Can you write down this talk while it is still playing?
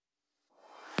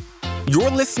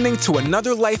You're listening to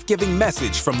another life-giving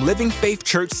message from Living Faith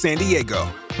Church San Diego.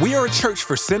 We are a church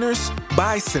for sinners,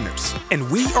 by sinners, and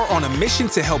we are on a mission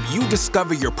to help you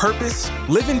discover your purpose,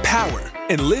 live in power,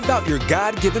 and live out your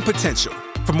God-given potential.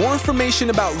 For more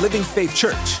information about Living Faith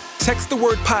Church, text the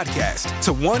word podcast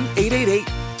to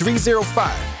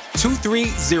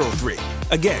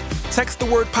 1-888-305-2303. Again, text the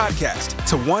word podcast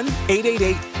to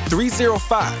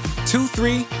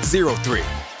 1-888-305-2303.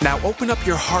 Now open up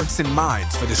your hearts and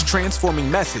minds for this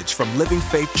transforming message from Living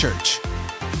Faith Church.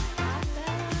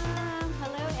 Awesome.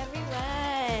 Hello,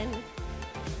 everyone.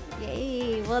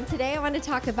 Yay. Well, today I want to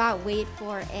talk about wait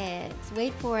for it.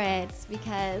 Wait for it,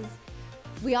 because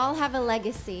we all have a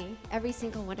legacy, every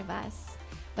single one of us.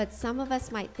 But some of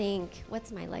us might think,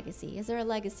 what's my legacy? Is there a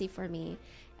legacy for me,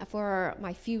 for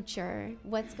my future?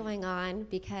 What's going on?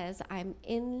 Because I'm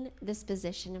in this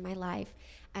position in my life,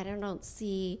 I don't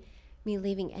see me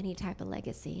leaving any type of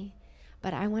legacy.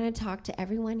 But I want to talk to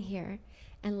everyone here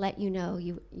and let you know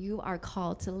you are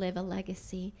called to live a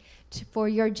legacy for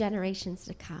your generations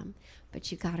to come,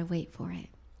 but you got to wait for it.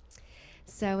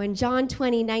 So in John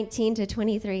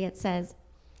 20:19-23, it says,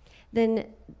 Then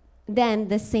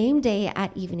the same day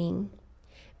at evening,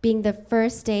 being the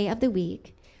first day of the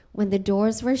week, when the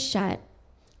doors were shut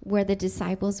where the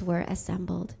disciples were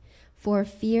assembled, for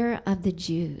fear of the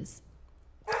Jews,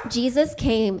 Jesus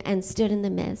came and stood in the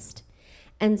midst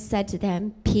and said to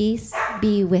them, "Peace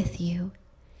be with you."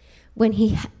 When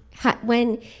he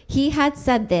had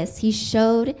said this, he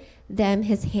showed them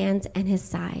his hands and his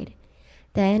side.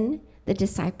 Then the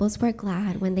disciples were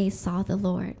glad when they saw the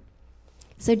Lord.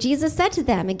 So Jesus said to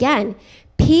them again,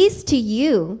 "Peace to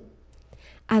you.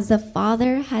 As the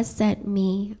Father has sent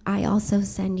me, I also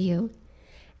send you."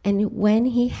 And when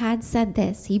he had said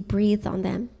this, he breathed on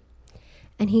them.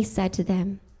 And he said to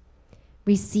them,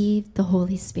 "Receive the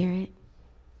Holy Spirit.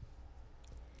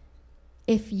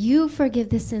 If you forgive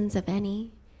the sins of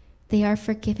any, they are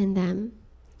forgiven them.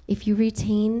 If you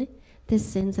retain the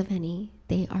sins of any,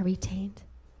 they are retained."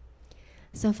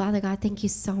 So, Father God, thank you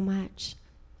so much.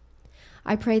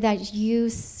 I pray that you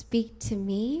speak to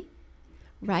me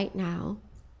right now.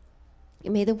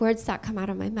 And may the words that come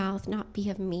out of my mouth not be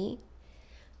of me,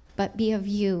 but be of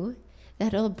you,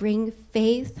 that it'll bring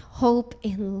faith, hope,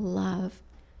 and love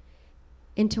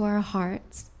into our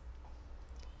hearts.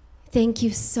 Thank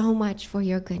you so much for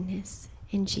your goodness.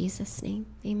 In Jesus' name,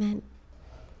 amen.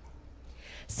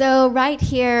 So right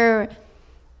here,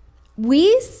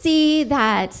 we see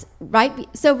that, right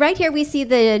here we see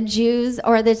the Jews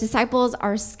or the disciples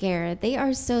are scared. They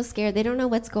are so scared. They don't know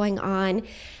what's going on.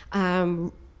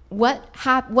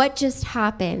 What just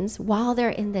happens while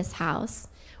they're in this house?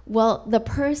 Well, the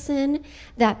person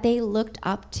that they looked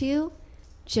up to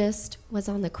just was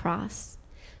on the cross.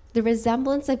 The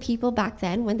resemblance of people back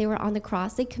then, when they were on the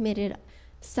cross, they committed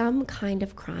some kind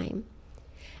of crime.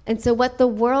 And so what the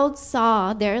world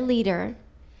saw, their leader,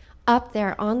 up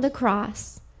there on the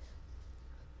cross,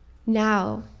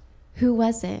 now, who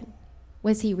was it?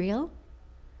 Was he real?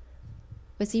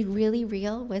 Was he really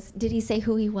real? Did he say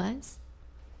who he was?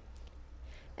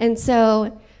 And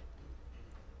so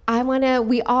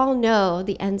we all know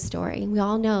the end story. We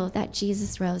all know that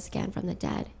Jesus rose again from the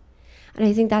dead. And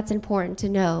I think that's important to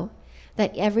know,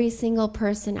 that every single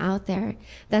person out there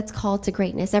that's called to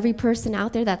greatness, every person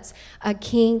out there that's a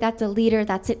king, that's a leader,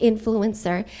 that's an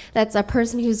influencer, that's a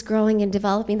person who's growing and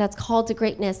developing, that's called to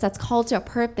greatness, that's called to a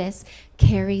purpose,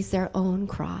 carries their own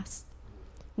cross.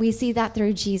 We see that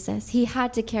through Jesus. He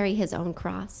had to carry his own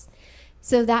cross.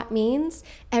 So that means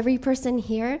every person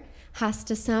here has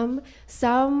to some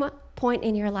point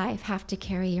in your life have to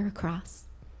carry your cross.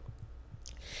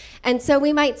 And so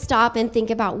we might stop and think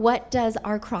about, what does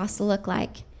our cross look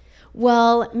like?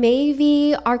 Well,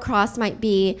 maybe our cross might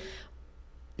be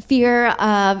fear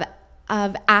of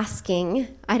asking.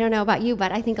 I don't know about you,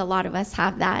 but I think a lot of us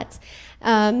have that.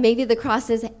 Maybe the cross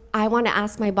is, I want to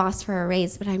ask my boss for a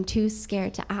raise, but I'm too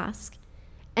scared to ask.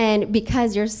 And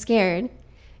because you're scared,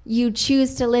 you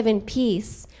choose to live in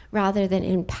peace rather than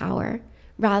in power,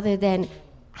 rather than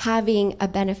having a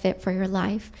benefit for your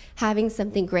life, having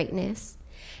something greatness.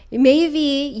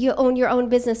 Maybe you own your own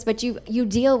business, but you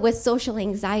deal with social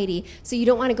anxiety, so you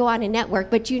don't want to go out and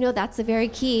network, but you know that's the very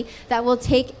key that will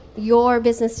take your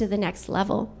business to the next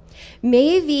level.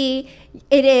 Maybe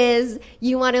it is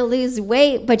you want to lose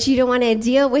weight, but you don't want to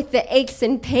deal with the aches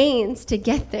and pains to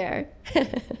get there.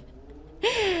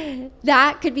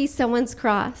 That could be someone's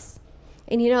cross.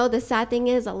 And you know, the sad thing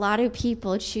is, a lot of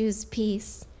people choose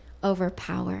peace over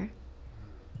power.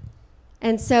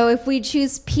 And so if we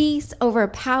choose peace over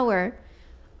power,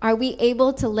 are we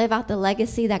able to live out the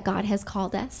legacy that God has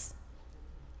called us?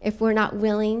 if we're not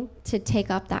willing to take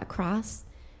up that cross.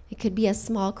 It could be a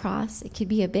small cross. It could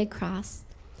be a big cross.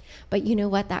 But you know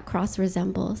what that cross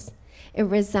resembles? It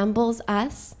resembles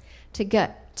us to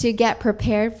get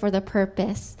prepared for the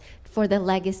purpose, for the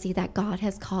legacy that God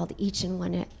has called each and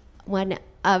one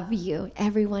of you,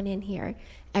 everyone in here,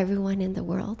 everyone in the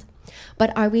world.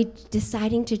 But are we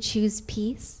deciding to choose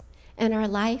peace in our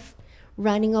life,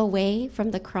 running away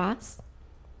from the cross?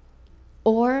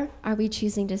 Or are we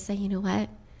choosing to say, you know what,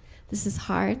 this is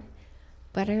hard,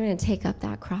 but I'm going to take up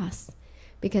that cross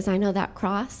because I know that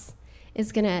cross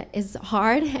is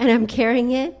hard and I'm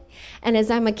carrying it. And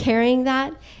as I'm carrying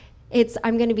that,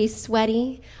 I'm going to be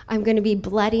sweaty. I'm going to be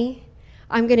bloody.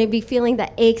 I'm going to be feeling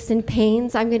the aches and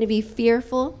pains. I'm going to be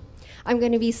fearful. I'm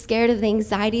going to be scared of the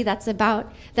anxiety that's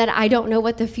about that I don't know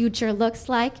what the future looks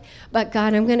like. But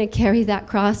God, I'm going to carry that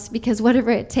cross because whatever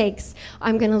it takes,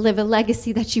 I'm going to live a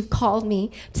legacy that you've called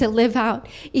me to live out,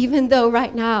 even though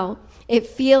right now it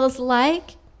feels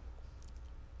like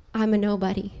I'm a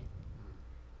nobody.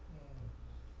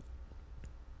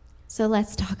 So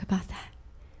let's talk about that.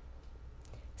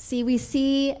 See, we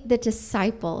see the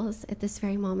disciples at this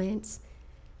very moment.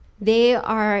 They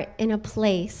are in a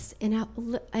place, in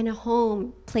a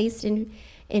home, placed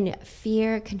in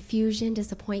fear, confusion,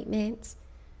 disappointment.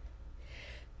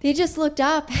 They just looked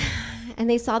up and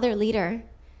they saw their leader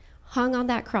hung on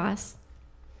that cross.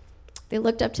 They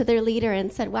looked up to their leader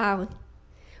and said, wow,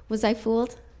 was I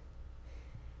fooled?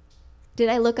 Did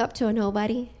I look up to a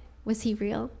nobody? Was he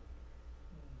real?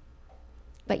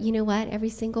 But you know what? Every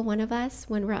single one of us,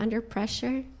 when we're under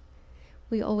pressure,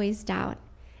 we always doubt.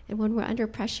 And when we're under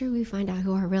pressure, we find out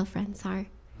who our real friends are.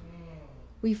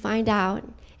 We find out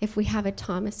if we have a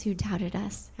Thomas who doubted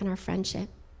us and our friendship.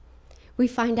 We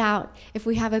find out if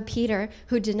we have a Peter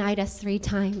who denied us 3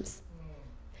 times.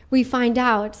 We find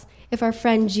out if our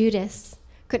friend Judas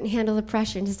couldn't handle the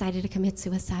pressure and decided to commit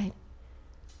suicide.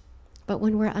 But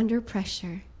when we're under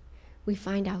pressure, we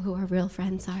find out who our real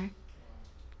friends are.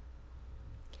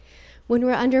 When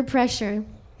we're under pressure,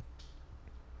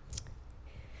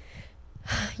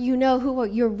 you know who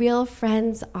your real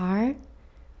friends are,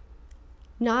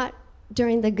 not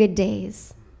during the good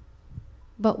days,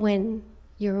 but when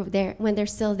you're there, when they're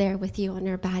still there with you on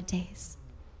your bad days.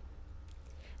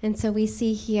 And so we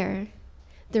see here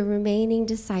the remaining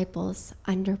disciples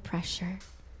under pressure.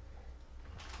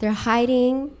 They're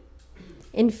hiding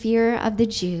in fear of the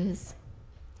Jews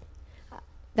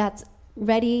that's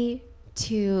ready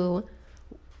to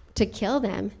kill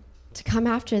them, to come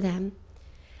after them.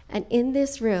 And in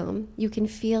this room, you can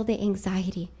feel the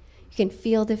anxiety. You can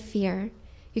feel the fear.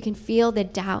 You can feel the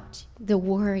doubt, the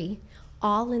worry,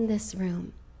 all in this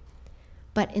room.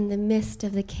 But in the midst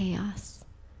of the chaos,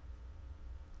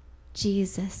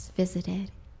 Jesus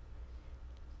visited.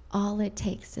 All it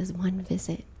takes is one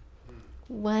visit.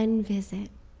 One visit.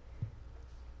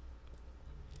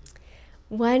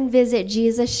 One visit,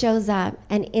 Jesus shows up,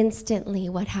 and instantly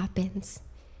what happens?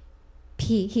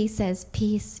 He says,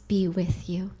 peace be with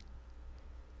you.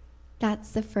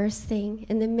 That's the first thing.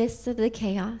 In the midst of the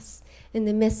chaos, in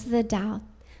the midst of the doubt,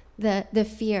 the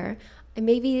fear, and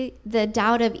maybe the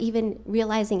doubt of even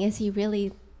realizing, is he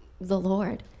really the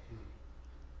Lord?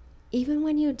 Even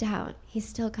when you doubt, he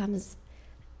still comes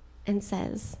and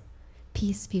says,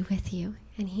 peace be with you.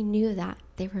 And he knew that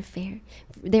they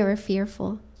were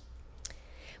fearful.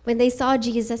 When they saw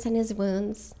Jesus and his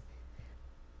wounds,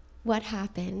 what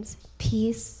happened?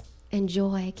 Peace and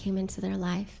joy came into their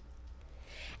life.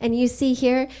 And you see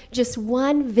here, just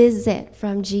one visit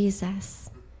from Jesus,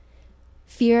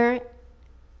 fear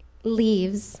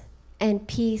leaves and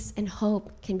peace and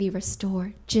hope can be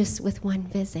restored just with one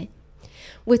visit.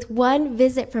 With one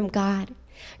visit from God,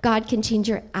 God can change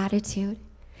your attitude.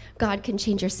 God can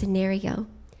change your scenario.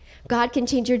 God can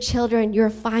change your children, your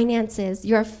finances,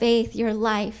 your faith, your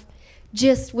life.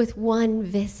 Just with one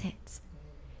visit,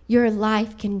 your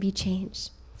life can be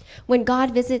changed. When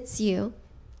God visits you,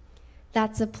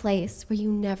 that's a place where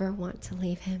you never want to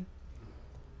leave him.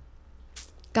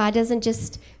 God doesn't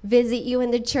just visit you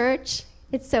in the church.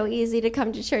 It's so easy to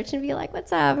come to church and be like,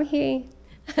 what's up? Hey.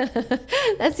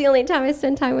 That's the only time I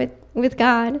spend time with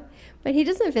God. But he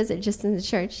doesn't visit just in the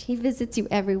church. He visits you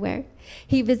everywhere.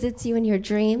 He visits you in your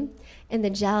dream, in the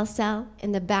jail cell,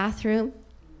 in the bathroom.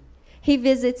 He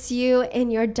visits you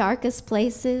in your darkest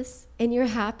places, in your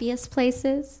happiest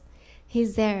places.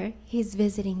 He's there. He's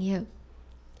visiting you.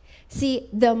 See,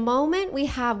 the moment we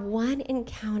have one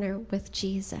encounter with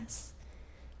Jesus,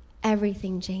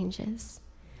 everything changes.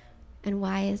 And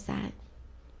why is that?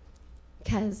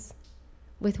 Because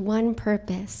with one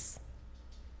purpose,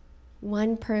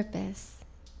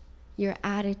 your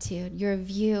attitude, your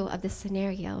view of the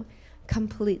scenario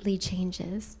completely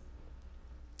changes.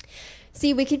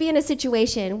 See, we could be in a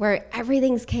situation where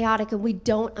everything's chaotic and we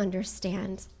don't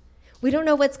understand. We don't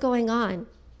know what's going on.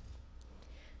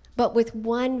 But with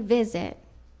one visit,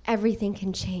 everything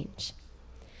can change.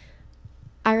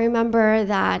 I remember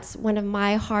that one of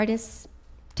my hardest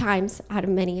times out of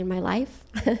many in my life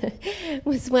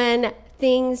was when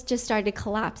things just started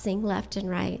collapsing left and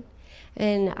right.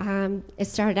 And it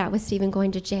started out with Stephen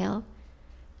going to jail.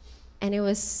 And it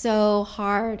was so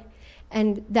hard.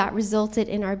 And that resulted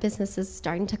in our businesses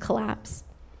starting to collapse.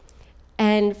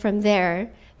 And from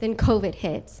there, then COVID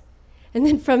hit. And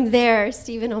then from there,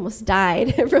 Stephen almost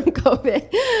died from COVID.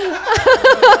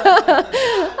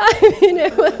 I mean,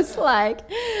 it was like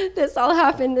this all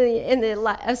happened in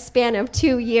the span of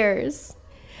 2 years.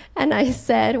 And I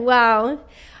said, wow.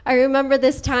 I remember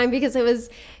this time because it was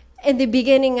in the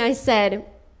beginning. I said,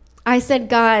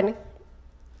 God,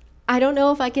 I don't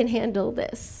know if I can handle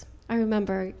this. I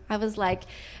remember I was like,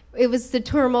 it was the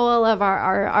turmoil of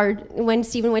our when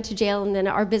Stephen went to jail and then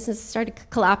our business started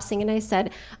collapsing. And I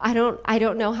said, I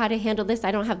don't know how to handle this.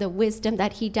 I don't have the wisdom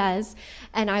that he does.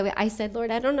 And I said,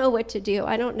 Lord, I don't know what to do.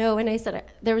 I don't know. And I said,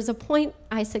 there was a point,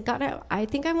 I said, God, I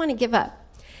think I want to give up.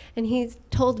 And he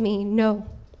told me, no.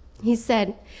 He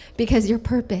said, because your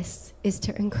purpose is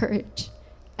to encourage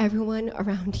everyone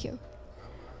around you.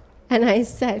 And I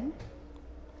said,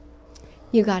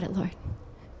 you got it, Lord.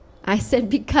 I said,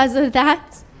 because of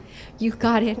that, you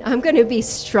got it. I'm going to be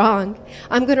strong.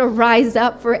 I'm going to rise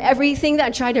up for everything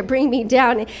that tried to bring me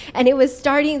down. And it was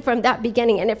starting from that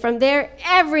beginning. And from there,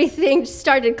 everything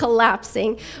started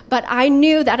collapsing. But I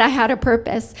knew that I had a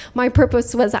purpose. My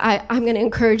purpose was I'm going to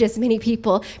encourage as many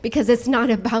people because it's not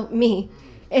about me.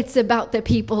 It's about the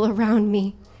people around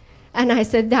me. And I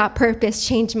said, that purpose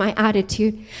changed my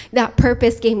attitude. That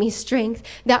purpose gave me strength.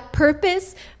 That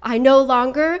purpose, I no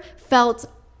longer focused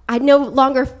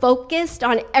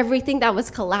on everything that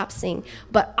was collapsing,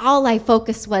 but all I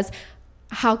focused was,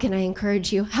 how can I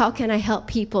encourage you? How can I help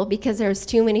people? Because there's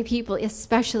too many people,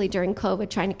 especially during COVID,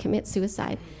 trying to commit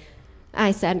suicide.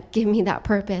 I said, give me that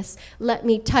purpose. Let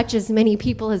me touch as many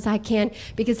people as I can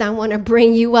because I want to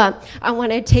bring you up. I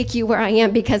want to take you where I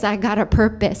am because I got a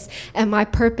purpose, and my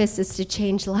purpose is to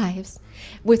change lives.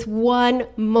 With one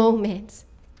moment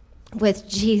with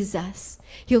Jesus,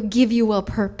 he'll give you a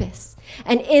purpose.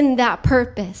 And in that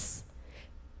purpose,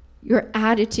 your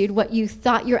attitude, what you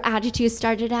thought your attitude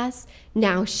started as,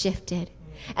 now shifted.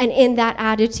 And in that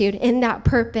attitude, in that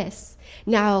purpose,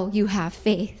 now you have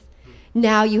faith.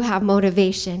 Now you have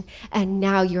motivation. And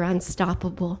now you're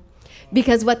unstoppable.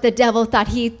 Because what the devil thought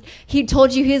he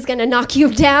told you he was going to knock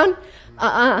you down,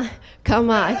 come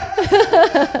on.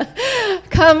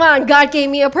 Come on. God gave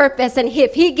me a purpose. And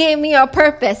if he gave me a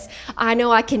purpose, I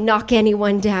know I can knock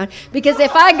anyone down. Because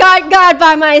if I got God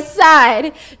by my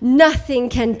side, nothing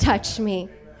can touch me.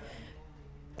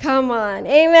 Come on.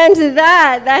 Amen to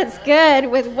that. That's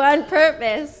good. With one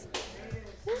purpose.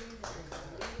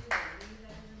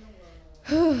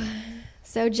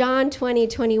 So John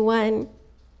 20:21.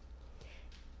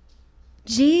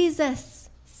 Jesus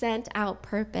sent out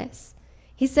purpose.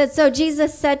 He said, so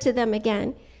Jesus said to them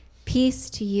again, peace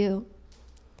to you.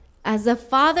 As the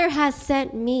Father has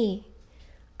sent me,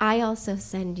 I also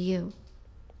send you.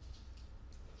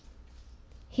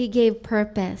 He gave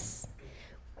purpose.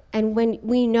 And when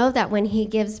we know that when he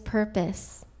gives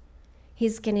purpose,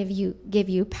 he's going to give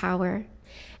you power.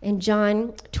 In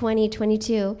John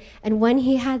 20:22, and when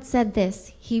he had said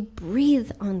this, he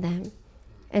breathed on them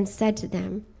and said to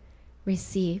them,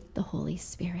 receive the Holy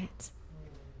Spirit.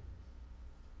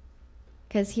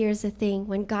 Because here's the thing,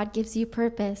 when God gives you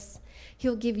purpose,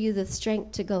 he'll give you the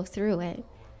strength to go through it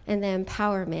and the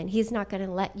empowerment. He's not going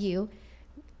to let you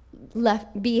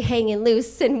be hanging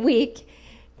loose and weak.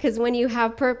 Because when you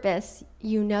have purpose,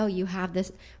 you know you have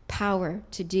this power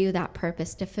to do that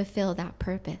purpose, to fulfill that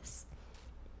purpose.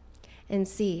 And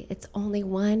see, it's only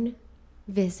one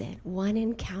visit, one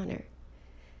encounter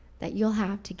that you'll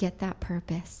have to get that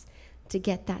purpose, to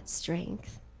get that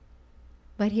strength.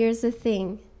 But here's the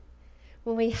thing.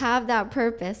 When we have that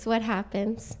purpose, what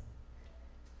happens?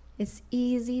 It's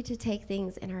easy to take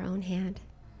things in our own hand.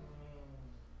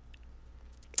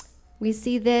 We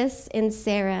see this in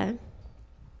Sarah.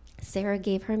 Sarah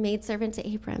gave her maidservant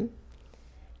to Abram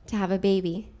to have a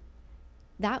baby.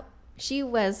 She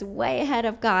was way ahead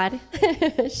of God.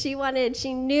 She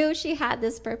knew she had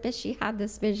this purpose, she had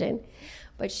this vision.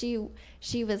 But she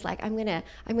was like, I'm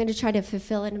gonna try to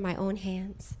fulfill it in my own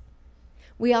hands.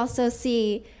 We also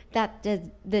see that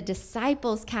the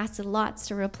disciples casted lots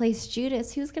to replace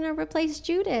Judas. Who's gonna replace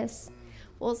Judas?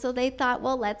 Well, so they thought,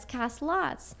 well, let's cast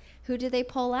lots. Who do they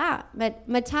pull out?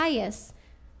 Matthias.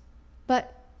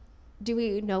 But do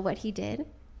we know what he did?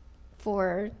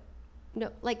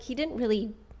 He didn't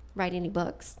really write any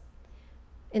books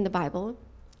in the Bible.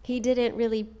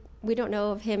 We don't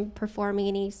know of him performing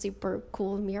any super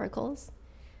cool miracles.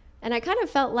 And I kind of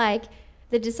felt like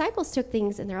the disciples took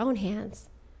things in their own hands,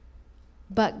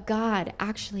 but God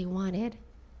actually wanted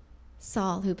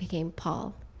Saul, who became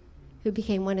Paul, who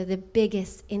became one of the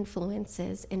biggest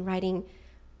influences in writing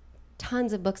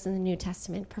tons of books in the New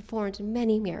Testament, performed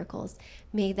many miracles,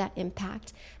 made that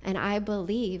impact. And I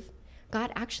believe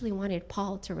God actually wanted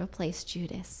Paul to replace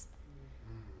Judas,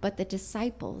 but the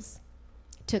disciples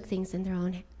took things in their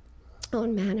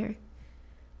own manner.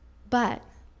 But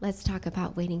let's talk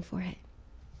about waiting for it.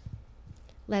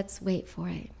 Let's wait for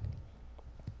it.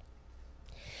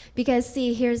 Because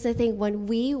see, here's the thing, when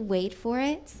we wait for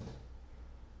it,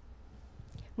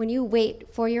 when you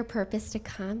wait for your purpose to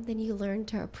come, then you learn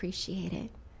to appreciate it.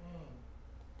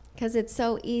 Because it's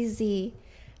so easy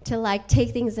to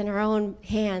take things in our own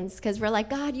hands, because we're like,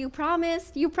 God, you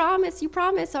promised,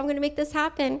 so I'm going to make this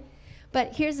happen.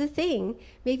 But here's the thing,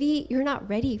 maybe you're not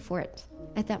ready for it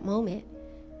at that moment.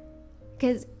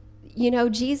 Because,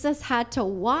 Jesus had to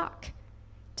walk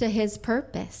to his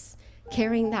purpose,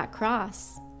 carrying that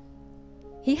cross.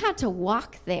 He had to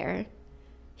walk there.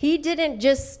 He didn't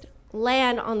just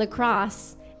land on the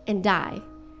cross and die.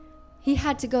 He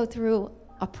had to go through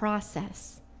a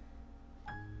process.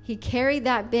 He carried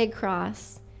that big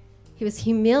cross. He was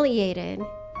humiliated.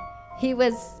 He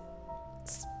was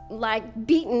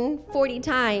beaten 40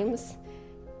 times.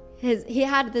 He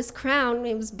had this crown.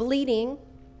 It was bleeding.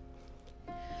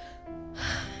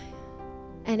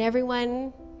 And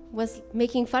everyone was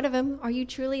making fun of him. Are you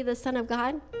truly the Son of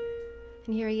God?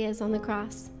 And here he is on the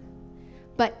cross.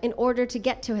 But in order to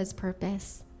get to his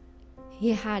purpose,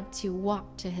 he had to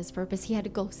walk to his purpose. He had to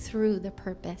go through the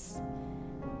purpose.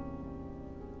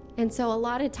 And so a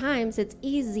lot of times it's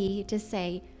easy to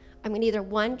say, I'm going to either,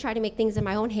 one, try to make things in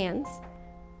my own hands.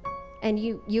 And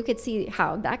you could see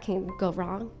how that can go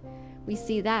wrong. We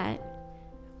see that.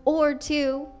 Or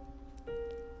two,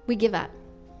 we give up.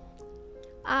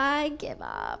 I give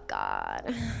up,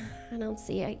 God. I don't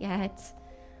see it yet.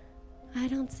 I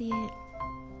don't see it.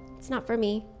 It's not for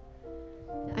me.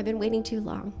 I've been waiting too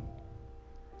long.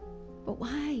 But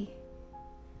why?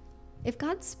 If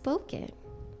God spoke it,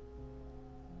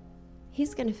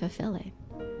 he's going to fulfill it.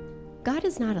 God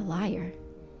is not a liar.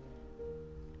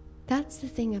 That's the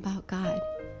thing about God.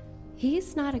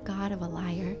 He's not a God of a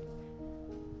liar.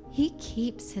 He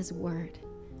keeps his word.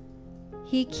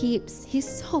 He's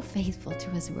so faithful to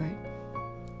his word.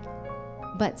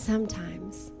 But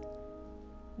sometimes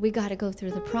we got to go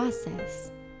through the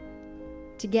process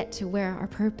to get to where our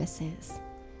purpose is.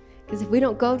 Because if we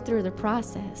don't go through the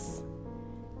process,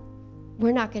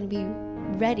 we're not going to be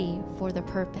ready for the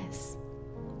purpose.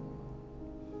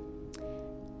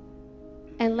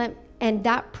 And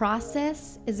that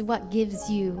process is what gives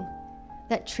you,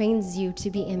 that trains you to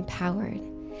be empowered.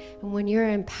 And when you're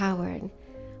empowered,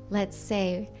 let's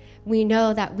say, we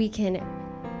know that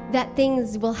that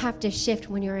things will have to shift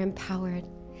when you're empowered.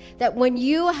 That when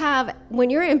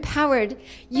you're empowered,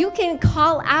 you can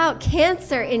call out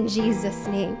cancer in Jesus'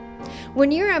 name.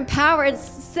 When you're empowered,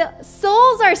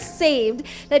 souls are saved.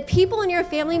 That people and your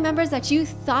family members that you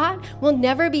thought will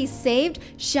never be saved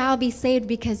shall be saved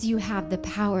because you have the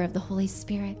power of the Holy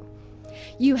Spirit.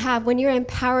 When you're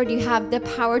empowered, you have the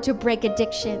power to break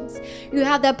addictions. You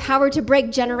have the power to break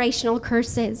generational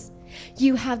curses.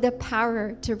 You have the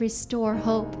power to restore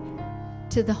hope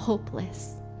to the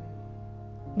hopeless.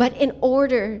 But in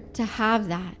order to have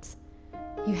that,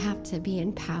 you have to be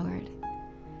empowered.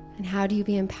 And how do you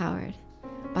be empowered?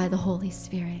 By the Holy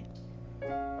Spirit.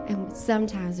 And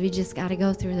sometimes we just got to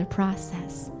go through the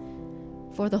process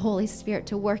for the Holy Spirit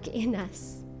to work in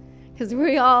us. Because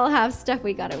we all have stuff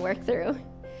we got to work through.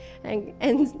 And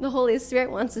the Holy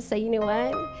Spirit wants to say, you know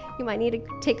what? You might need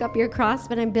to take up your cross,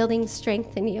 but I'm building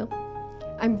strength in you.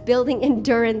 I'm building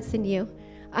endurance in you.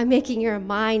 I'm making your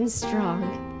mind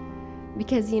strong.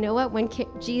 Because you know what? When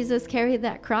Jesus carried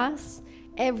that cross,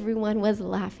 everyone was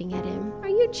laughing at him. Are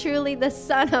you truly the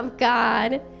Son of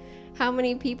God? How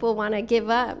many people want to give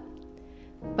up?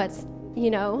 But,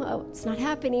 it's not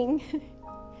happening.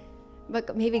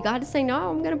 But maybe God is saying, no,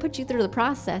 I'm going to put you through the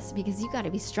process because you got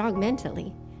to be strong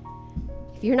mentally.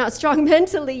 If you're not strong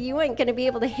mentally, you ain't going to be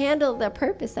able to handle the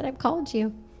purpose that I've called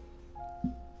you.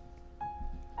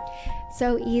 It's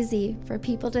so easy for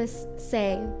people to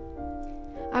say,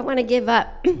 I want to give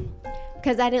up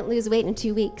because I didn't lose weight in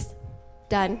 2 weeks.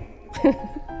 Done.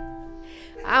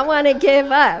 I want to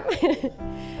give up.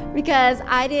 because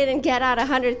I didn't get out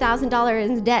 $100,000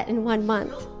 in debt in 1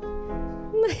 month.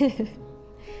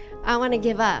 I want to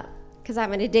give up because I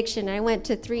have an addiction. I went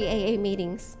to 3 AA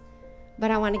meetings, but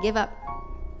I want to give up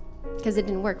because it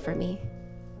didn't work for me.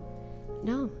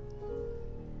 No.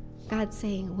 God's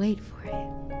saying, wait for it.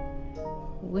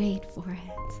 Wait for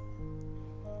it.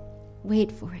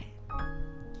 Wait for it.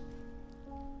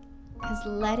 Because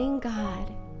letting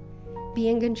God be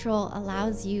in control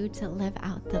allows you to live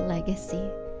out the legacy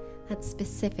that's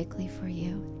specifically for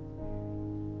you.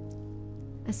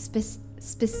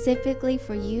 Specifically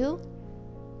for you,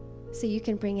 so you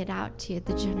can bring it out to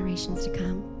the generations to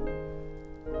come.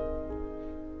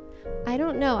 I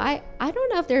don't know. I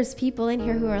don't know if there's people in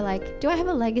here who are like, do I have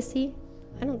a legacy?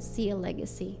 I don't see a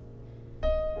legacy.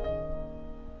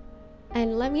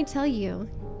 And let me tell you,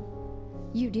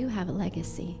 you do have a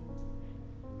legacy.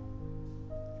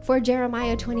 For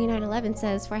Jeremiah 29:11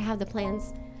 says, for I have the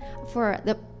plans, for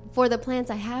the plans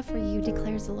I have for you,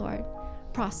 declares the Lord,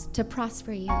 to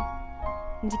prosper you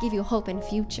and to give you hope and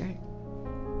future.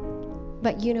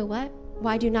 But you know what?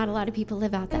 Why do not a lot of people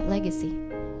live out that legacy?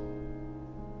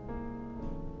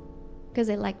 Because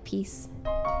they like peace.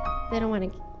 They don't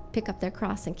want to pick up their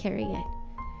cross and carry it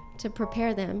to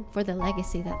prepare them for the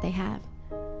legacy that they have.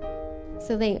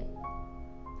 So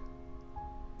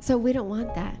we don't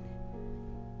want that.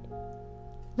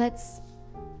 Let's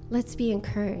be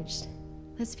encouraged.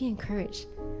 Let's be encouraged.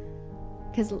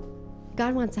 Because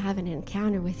God wants to have an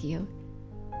encounter with you.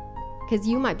 Because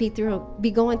you might be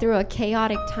going through a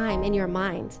chaotic time in your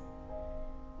mind.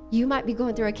 You might be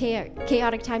going through a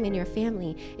chaotic time in your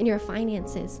family, in your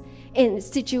finances, in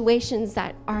situations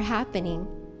that are happening.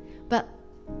 But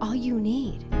all you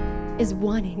need is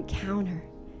one encounter.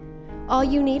 All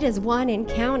you need is one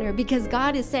encounter, because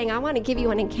God is saying, I want to give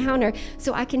you an encounter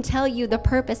so I can tell you the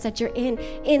purpose that you're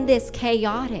in this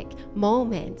chaotic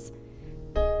moment.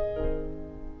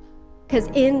 Because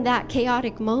in that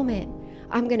chaotic moment,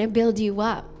 I'm going to build you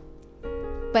up.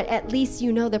 But at least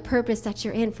you know the purpose that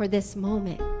you're in for this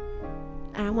moment.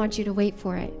 And I want you to wait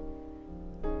for it.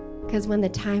 Because when the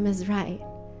time is right,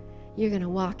 you're going to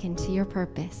walk into your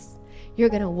purpose. You're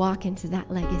going to walk into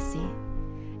that legacy.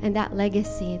 And that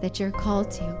legacy that you're called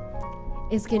to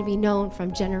is going to be known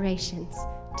from generations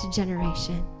to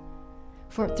generation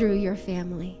through your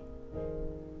family.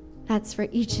 That's for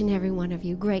each and every one of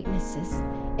you. Greatness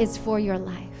is for your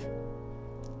life.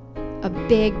 A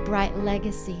big, bright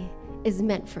legacy is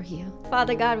meant for you.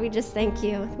 Father God, we just thank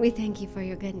you. We thank you for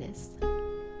your goodness.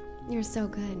 You're so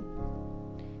good.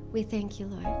 We thank you,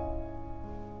 Lord.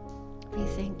 We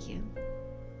thank you.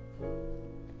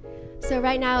 So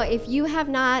right now, if you have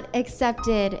not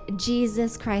accepted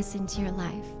Jesus Christ into your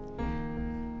life,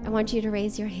 I want you to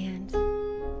raise your hand.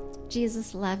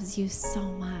 Jesus loves you so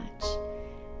much.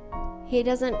 He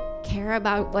doesn't care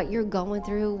about what you're going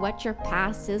through, what your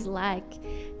past is like.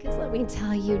 Because let me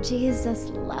tell you, Jesus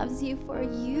loves you for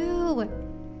you.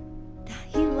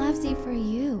 He loves you for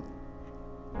you.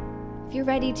 If you're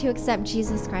ready to accept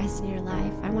Jesus Christ in your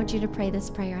life, I want you to pray this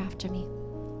prayer after me.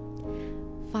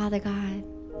 Father God,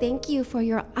 thank you for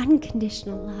your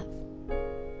unconditional love.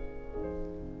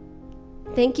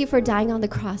 Thank you for dying on the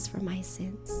cross for my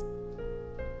sins.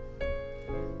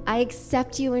 I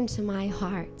accept you into my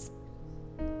heart.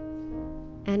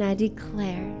 And I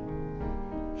declare,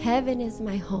 heaven is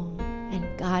my home and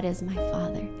God is my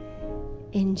Father.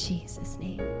 In Jesus'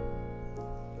 name.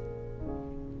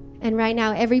 And right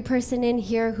now, every person in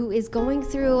here who is going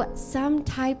through some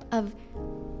type of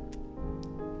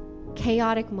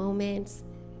chaotic moments,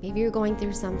 maybe you're going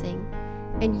through something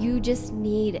and you just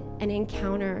need an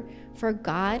encounter for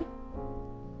God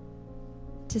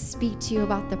to speak to you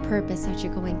about the purpose that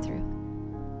you're going through,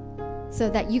 so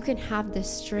that you can have the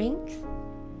strength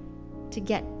to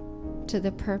get to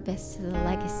the purpose, to the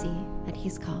legacy that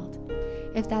He's called.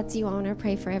 If that's you, I want to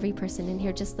pray for every person in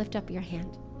here. Just lift up your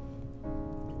hand.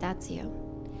 If that's you.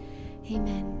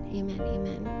 Amen, amen,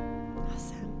 amen.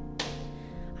 Awesome.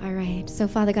 All right. So,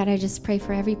 Father God, I just pray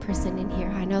for every person in here.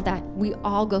 I know that we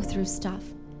all go through stuff.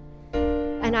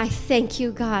 And I thank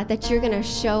you, God, that you're going to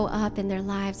show up in their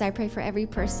lives. I pray for every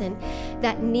person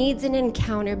that needs an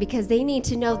encounter, because they need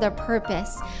to know their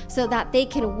purpose so that they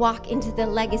can walk into the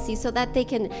legacy, so that they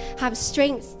can have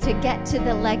strength to get to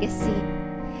the legacy,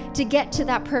 to get to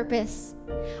that purpose.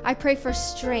 I pray for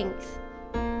strength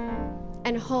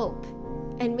and hope.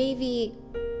 And maybe,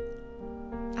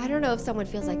 I don't know if someone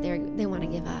feels like they want to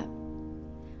give up.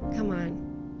 Come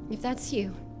on. If that's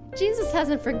you, Jesus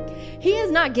He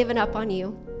has not given up on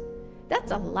you.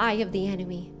 That's a lie of the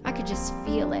enemy. I could just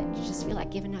feel it. You just feel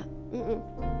like giving up.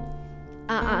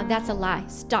 That's a lie.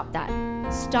 Stop that.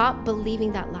 Stop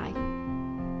believing that lie.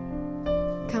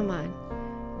 Come on.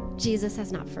 Jesus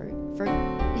has not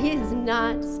He has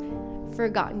not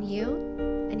forgotten you,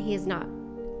 and He has not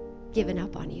given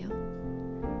up on you.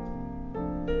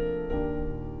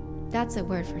 That's a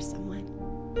word for someone.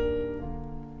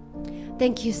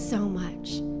 Thank you so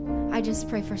much. I just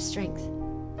pray for strength.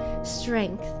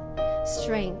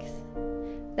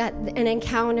 That an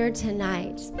encounter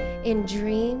tonight in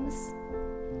dreams,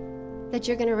 that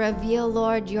you're going to reveal,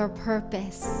 Lord, your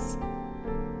purpose.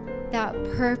 That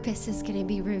purpose is going to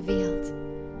be revealed,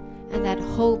 and that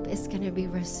hope is going to be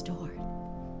restored.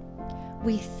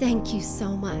 We thank you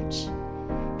so much,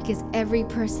 because every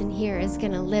person here is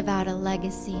going to live out a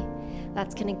legacy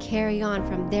that's going to carry on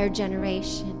from their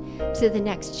generation to the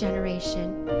next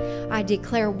generation. I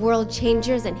declare world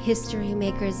changers and history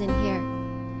makers in here.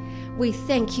 We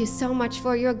thank you so much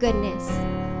for your goodness.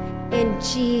 In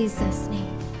Jesus'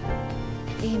 name,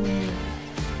 amen.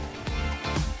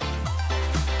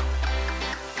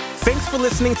 Thanks for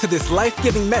listening to this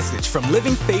life-giving message from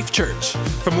Living Faith Church.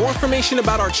 For more information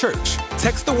about our church,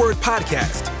 text the word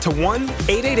podcast to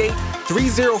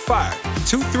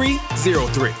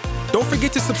 1-888-305-2303. Don't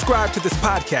forget to subscribe to this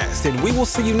podcast, and we will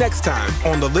see you next time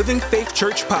on the Living Faith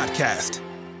Church podcast.